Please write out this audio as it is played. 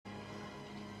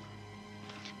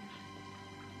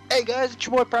Hey guys, it's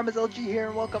your boy Primus LG here,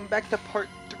 and welcome back to part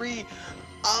 3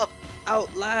 of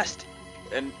Outlast.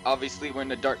 And obviously we're in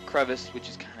the dark crevice, which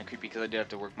is kind of creepy because I did have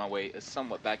to work my way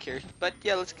somewhat back here. But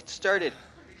yeah, let's get started.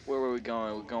 Where were we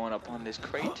going? We're going up on this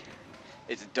crate.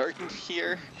 It's dark in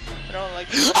here. I don't like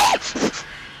this.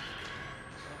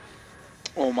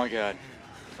 Oh my god.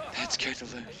 That scared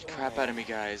the crap out of me,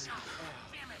 guys.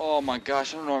 Oh my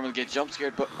gosh, I don't normally get jump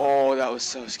scared, but oh, that was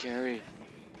so scary.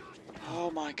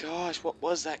 Oh my gosh, what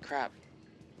was that crap?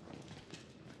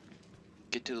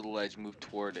 Get to the ledge, move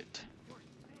toward it.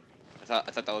 I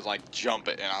thought that was like jump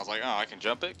it, and I was like, oh, I can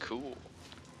jump it? Cool.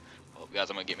 Well, guys,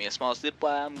 I'm gonna get me a small slip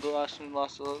while I'm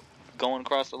going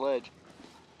across the ledge.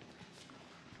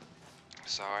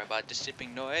 Sorry about the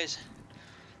sipping noise,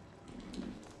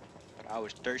 but I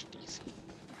was thirsty.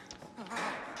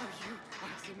 I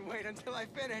didn't wait until I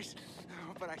finished,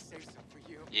 but I saved some for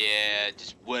you. Yeah,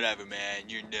 just whatever, man.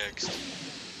 You're next.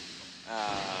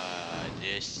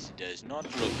 This does not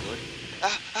look good.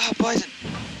 Poison!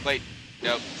 Wait,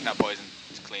 nope, it's not poison.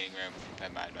 It's a cleaning room.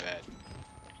 Never mind, my bad.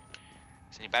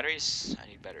 Is any batteries? I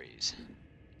need batteries.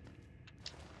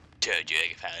 Told you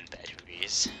I found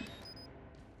batteries.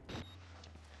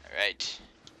 Alright,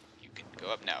 you can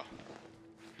go up now.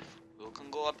 We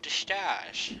can go up the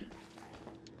stash.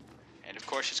 And of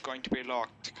course it's going to be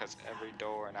locked, because every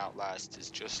door in Outlast is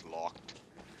just locked.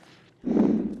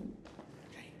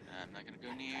 I'm not gonna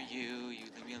go near you, you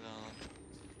leave me alone.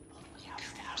 You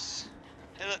creeps.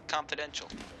 Hey look, confidential.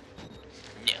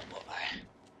 No more.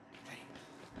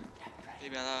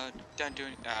 Leave me alone, don't do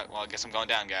anything. Well, I guess I'm going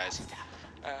down, guys.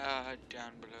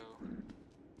 Down below.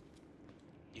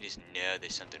 You just know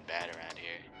there's something bad around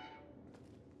here.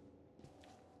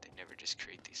 They never just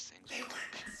create these things. They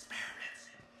weren't experiments.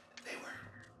 They were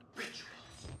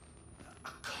rituals. A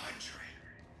conjuring.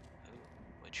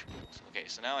 Ooh, rituals. Okay,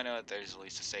 so now I know that there's at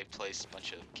least a safe place, a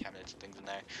bunch of cabinets and things in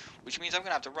there, which means I'm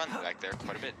gonna have to run back there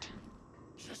quite a bit.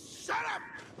 Just shut up!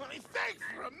 Let me think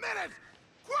for a minute!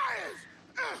 Quiet!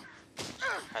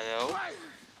 Hello? Quiet.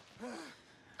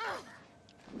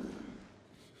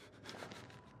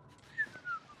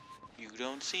 You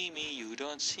don't see me, you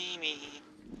don't see me.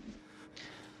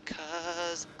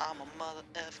 'Cause I'm a mother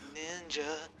effing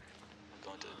ninja. I'm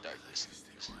going to the darkness.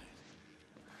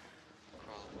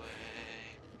 Crawl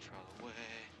away, crawl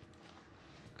away,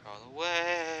 crawl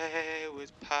away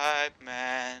with Pipe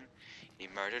Man. He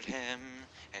murdered him,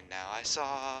 and now I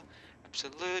saw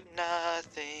absolute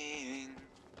nothing.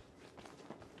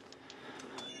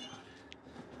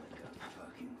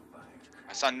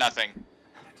 I saw nothing.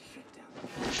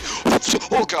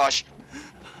 Oh gosh!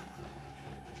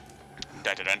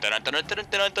 Oh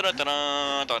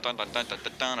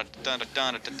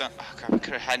crap, I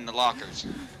could have had in the lockers.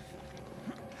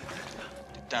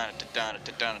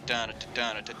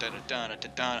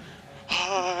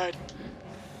 Hide!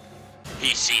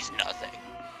 He sees nothing.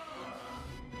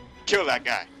 Kill that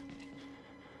guy.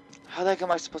 How the heck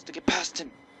am I supposed to get past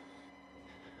him?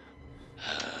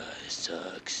 This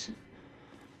sucks.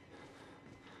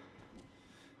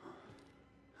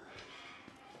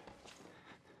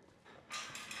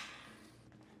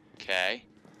 Okay.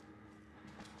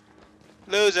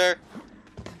 Loser!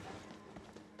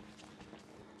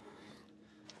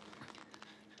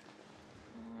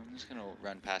 I'm just gonna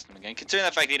run past him again, considering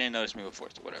the fact he didn't notice me before,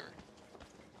 so whatever.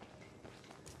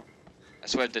 I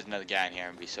swear if there's another guy in here,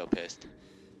 I'm gonna be so pissed.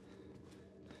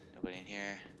 Nobody in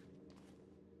here.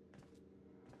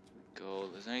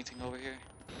 Gold. Is there anything over here?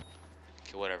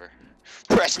 Okay, whatever.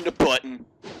 Pressing the button!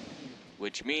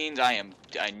 Which means I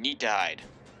need to hide.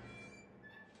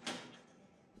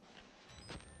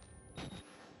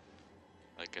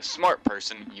 Like a smart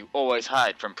person, you always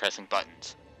hide from pressing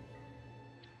buttons.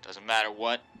 Doesn't matter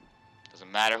what,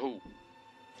 doesn't matter who.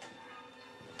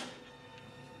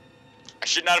 I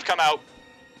should not have come out.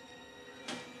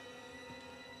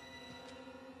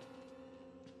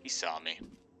 He saw me.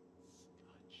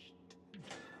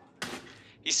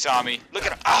 He saw me. Look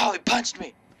at him. Oh, he punched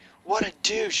me. What a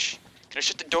douche. Can I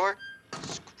shut the door?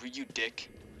 Screw you, dick.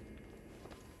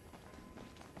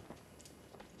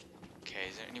 Okay,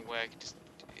 is there any way I can just...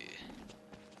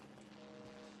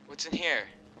 What's in here?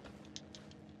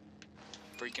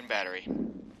 Freaking battery.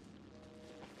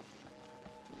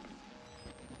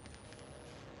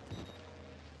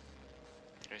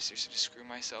 Did I seriously just screw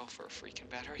myself for a freaking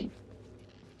battery?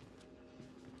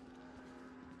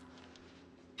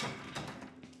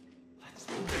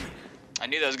 I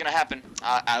knew that was gonna happen.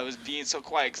 I was being so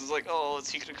quiet because I was like, oh, is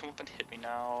he gonna come up and hit me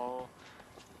now?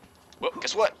 Well,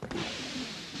 guess what?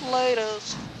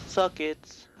 Laters. Suck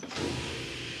it.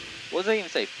 What does that even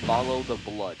say? Follow the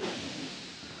blood.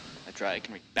 That's right, I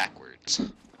can read backwards.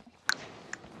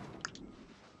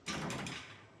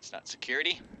 It's not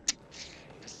security.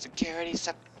 Security's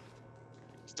up.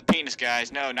 It's the penis guys.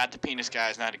 No, not the penis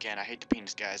guys. Not again. I hate the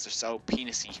penis guys. They're so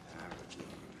penisy.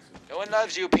 No one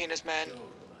loves you, penis man.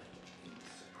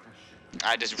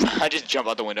 I just jump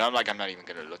out the window. I'm not even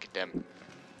gonna look at them.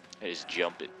 I just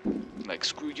jump it. Like,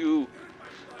 screw you.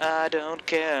 I don't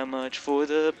care much for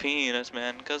the penis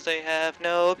man, cause they have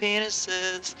no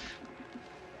penises.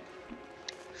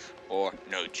 Or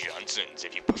no Johnsons,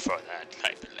 if you prefer that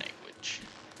type of language.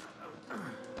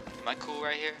 Am I cool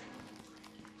right here?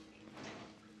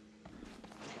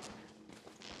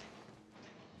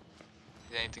 Is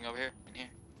there anything over here? In here?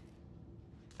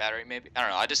 Battery maybe? I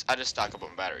don't know. I just stock up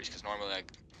on batteries because normally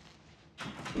like.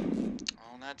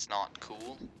 Oh, that's not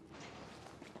cool.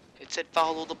 It said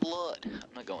follow the blood.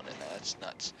 I'm not going in there. That's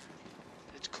nuts.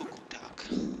 It's cuckoo talk.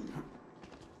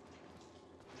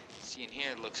 See, in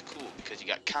here it looks cool because you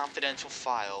got confidential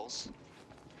files.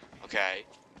 Okay.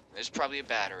 There's probably a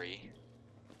battery.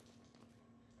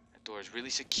 That door is really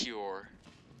secure.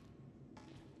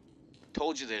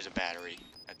 Told you there's a battery.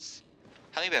 That's.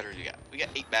 How many batteries we got? We got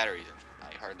 8 batteries.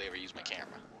 I hardly ever use my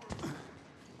camera.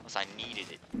 Unless I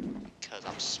needed it. Because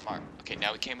I'm smart. Okay,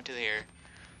 now we came into here.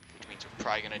 Which means we're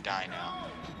probably gonna die now.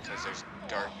 Because there's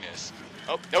darkness.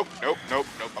 Oh, nope.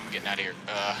 I'm getting out of here.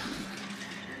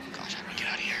 Gosh, how do I get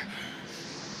out of here?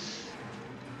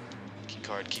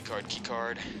 Keycard.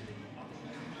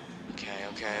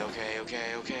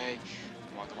 Okay.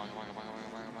 Come on.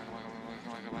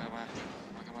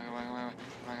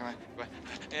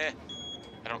 Eh.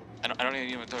 I don't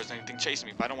even know if there's anything chasing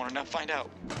me, but I don't want to find out.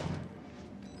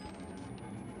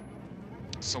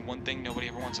 So one thing nobody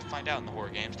ever wants to find out in the horror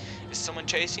games is someone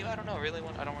chasing you. I don't know. I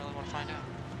don't really want to find out.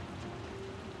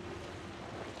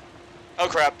 Oh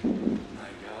crap!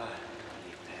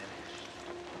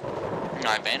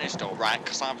 I vanished, alright,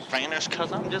 cause I'm vanished,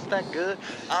 cause I'm just that good.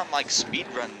 I'm like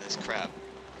speedrunning this crap.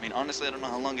 I mean, honestly, I don't know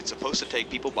how long it's supposed to take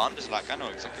people, but I'm just like, I know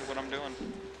exactly what I'm doing.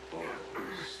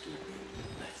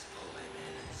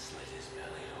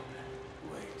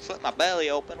 Slit my belly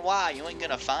open? Why? You ain't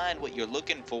gonna find what you're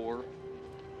looking for.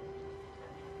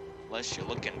 Unless you're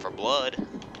looking for blood.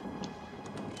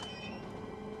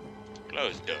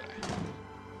 Close door.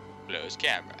 Close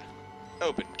camera.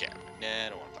 Open camera. Nah, I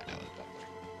don't want to find out what's back there.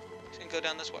 Just gonna go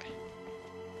down this way.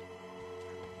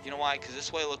 You know why? Because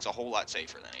this way looks a whole lot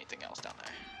safer than anything else down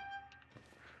there.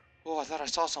 Oh, I thought I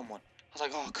saw someone. I was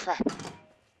like, oh crap.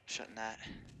 Shutting that.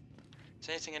 Is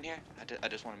there anything in here? I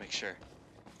just want to make sure.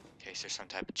 In case there's some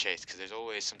type of chase. Because there's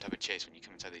always some type of chase when you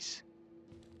come inside these.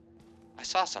 I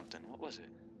saw something. What was it?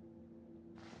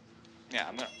 Yeah,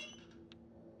 I'm gonna...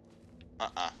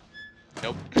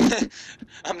 Nope.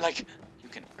 I'm like, you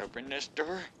can open this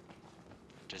door?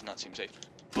 Does not seem safe.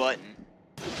 Button.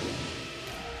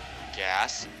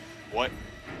 Gas. What?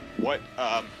 What do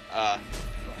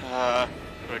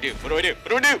I do?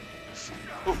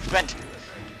 Ooh, vent.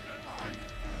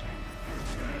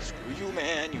 Screw you,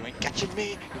 man. You ain't catching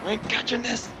me. You ain't catching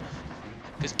this.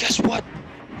 Cause guess what?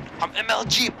 I'm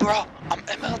MLG, bro. I'm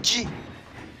MLG.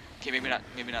 Okay, maybe not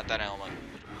that element.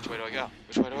 Which way do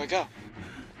I go?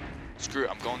 Screw it,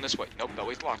 I'm going this way. Nope, that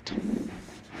way's locked.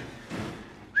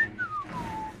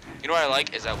 You know what I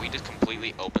like is that we just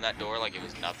completely opened that door like it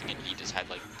was nothing, and he just had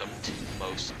like the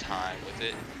most time with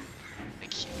it.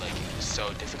 Like it was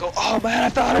so difficult. Oh man, I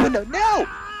fell out a window. No,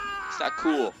 it's not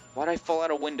cool. Why'd I fall out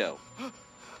a window?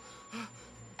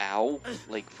 Ow!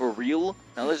 Like for real?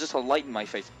 Now there's just a light in my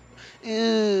face.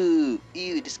 Ew,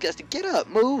 disgusting. Get up,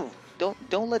 move.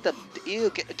 Don't let the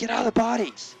get out of the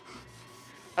bodies.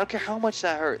 I don't care how much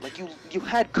that hurt. Like you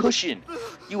had cushion.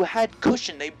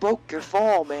 They broke your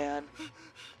fall, man.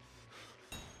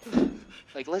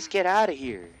 Like let's get out of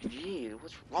here. Gee,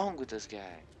 what's wrong with this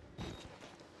guy?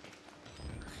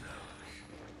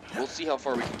 We'll see how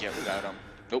far we can get without him.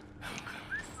 Nope.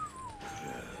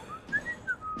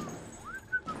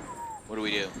 What do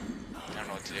we do? I don't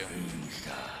know what to do.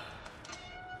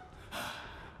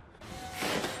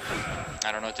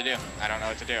 I don't know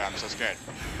what to do. I'm so scared.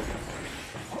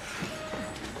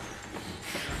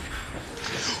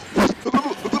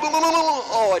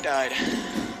 Oh, I died.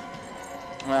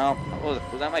 Well,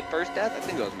 was that my first death? I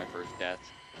think it was my first death.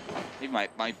 Maybe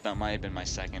that might have been my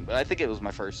second, but I think it was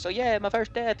my first. So yeah, my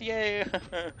first death, yay!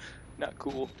 Not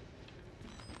cool.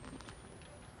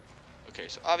 Okay,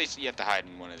 so obviously you have to hide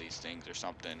in one of these things or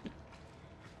something.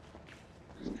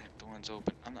 The one's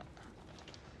open.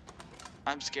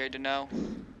 I'm scared to know.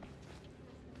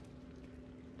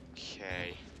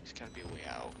 Okay, there's gotta be a way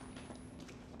out.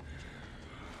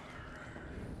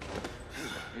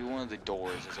 Maybe one of the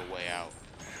doors is a way out.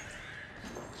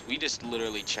 So we just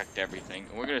literally checked everything,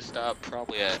 and we're gonna stop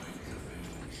probably at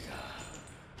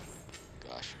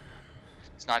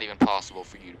It's not even possible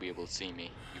for you to be able to see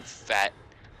me. You fat,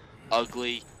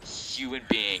 ugly human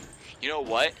being. You know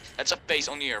what? That's a face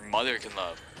only your mother can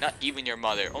love. Not even your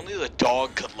mother. Only the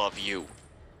dog could love you.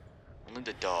 Only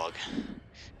the dog.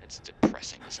 That's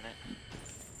depressing, isn't it?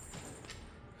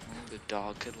 Only the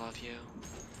dog could love you.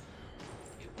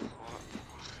 You poor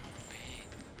babe.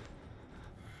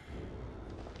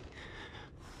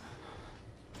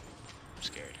 I'm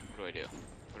scared. What do?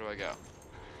 Where do I go?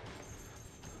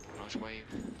 Which way?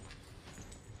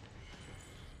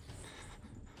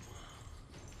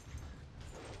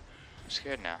 I'm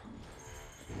scared now.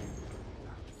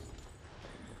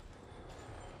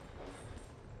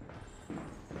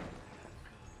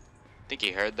 Think he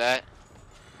heard that?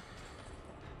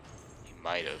 He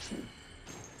might have. Think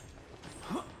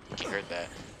he heard that.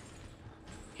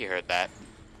 He heard that.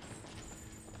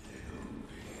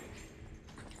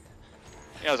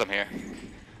 He knows I'm here.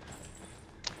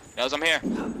 He knows I'm here.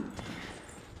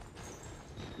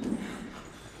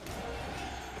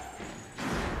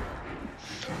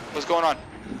 What's going on?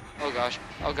 Oh gosh.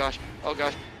 Oh gosh. Oh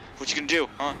gosh. What you gonna do,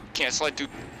 huh? Can't slide through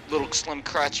little slim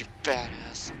cracks, you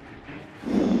badass.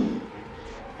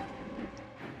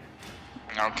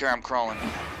 I don't care, I'm crawling.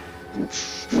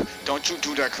 Don't you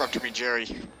do that crap to me, Jerry.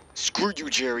 Screw you,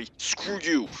 Jerry. Screw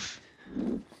you.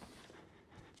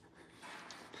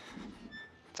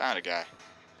 Found a guy.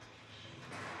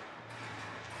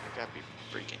 I gotta be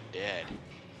freaking dead.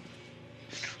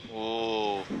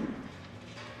 Whoa.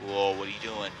 Whoa, what are you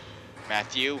doing?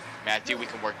 Matthew? Matthew, we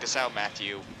can work this out,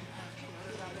 Matthew.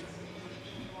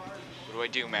 What do I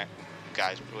do, Matt?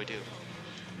 Guys, what do I do?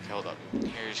 Okay, hold up.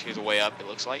 Here's a way up, it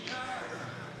looks like.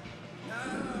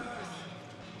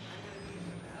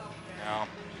 No.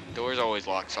 Door's always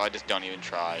locked, so I just don't even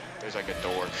try. There's like a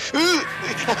door.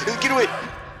 Get away!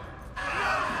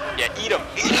 Yeah, eat him!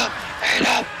 Eat him! Eat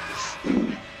him!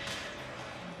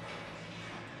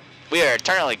 We are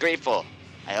eternally grateful.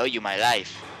 I owe you my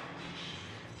life.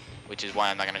 Which is why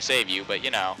I'm not gonna save you, but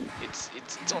you know, it's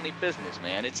only business,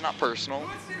 man. It's not personal.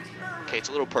 Okay, it's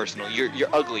a little personal. You're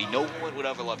ugly. No one would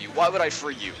ever love you. Why would I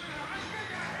free you?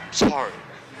 Sorry.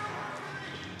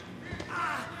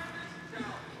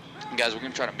 Guys, we're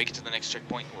gonna try to make it to the next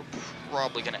checkpoint. We're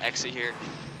probably gonna exit here.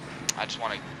 I just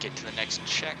want to get to the next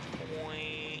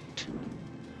checkpoint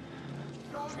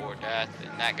before death,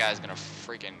 and that guy's gonna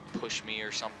freaking push me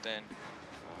or something.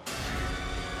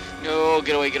 No,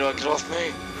 get away, get off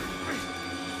me!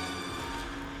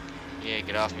 Yeah,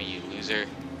 get off me, you loser. You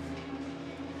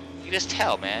can just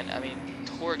tell, man. I mean,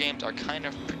 horror games are kind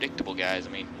of predictable, guys.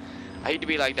 I mean, I hate to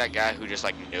be like that guy who just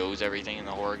like knows everything in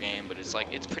the horror game, but it's like,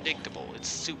 it's predictable. It's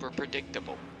super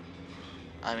predictable.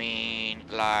 I mean,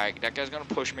 like, that guy's gonna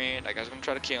push me, that guy's gonna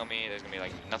try to kill me, there's gonna be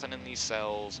like nothing in these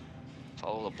cells.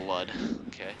 Follow the blood.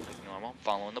 Okay, like normal,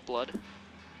 following the blood.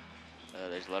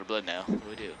 There's a lot of blood now. What do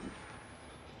we do?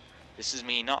 This is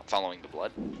me not following the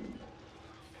blood.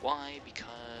 Why?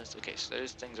 Because, okay, so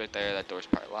there's things right there, that door's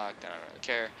probably locked, I don't really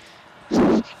care.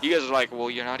 You guys are like, well,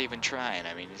 you're not even trying.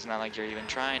 I mean, it's not like you're even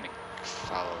trying to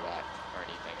follow that or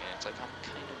anything. And it's like, I'm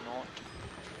kind of not,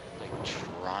 like,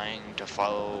 trying to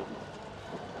follow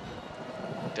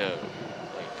the,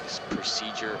 like, this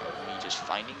procedure of me just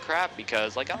finding crap,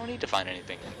 because, like, I don't need to find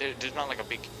anything. There's not, like, a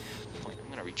big point. I'm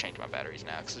gonna rechange my batteries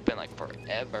now, because it's been, like,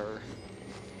 forever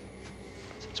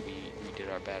since we redid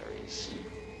our batteries.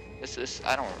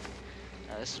 I don't,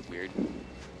 no, this is weird.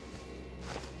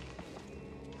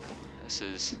 This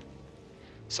is,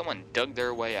 someone dug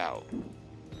their way out.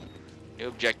 New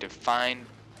objective, find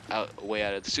a way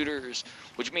out of the sewers,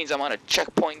 which means I'm on a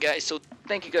checkpoint, guys. So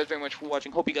thank you guys very much for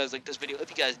watching. Hope you guys liked this video. If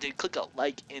you guys did, click a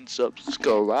like and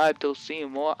subscribe to see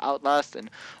more Outlast and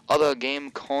other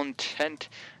game content.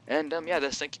 And yeah,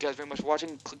 that's, thank you guys very much for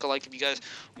watching. Click a like if you guys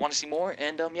want to see more.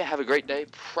 And yeah, have a great day.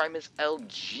 Primus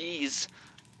LG's,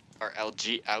 or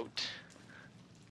LG out.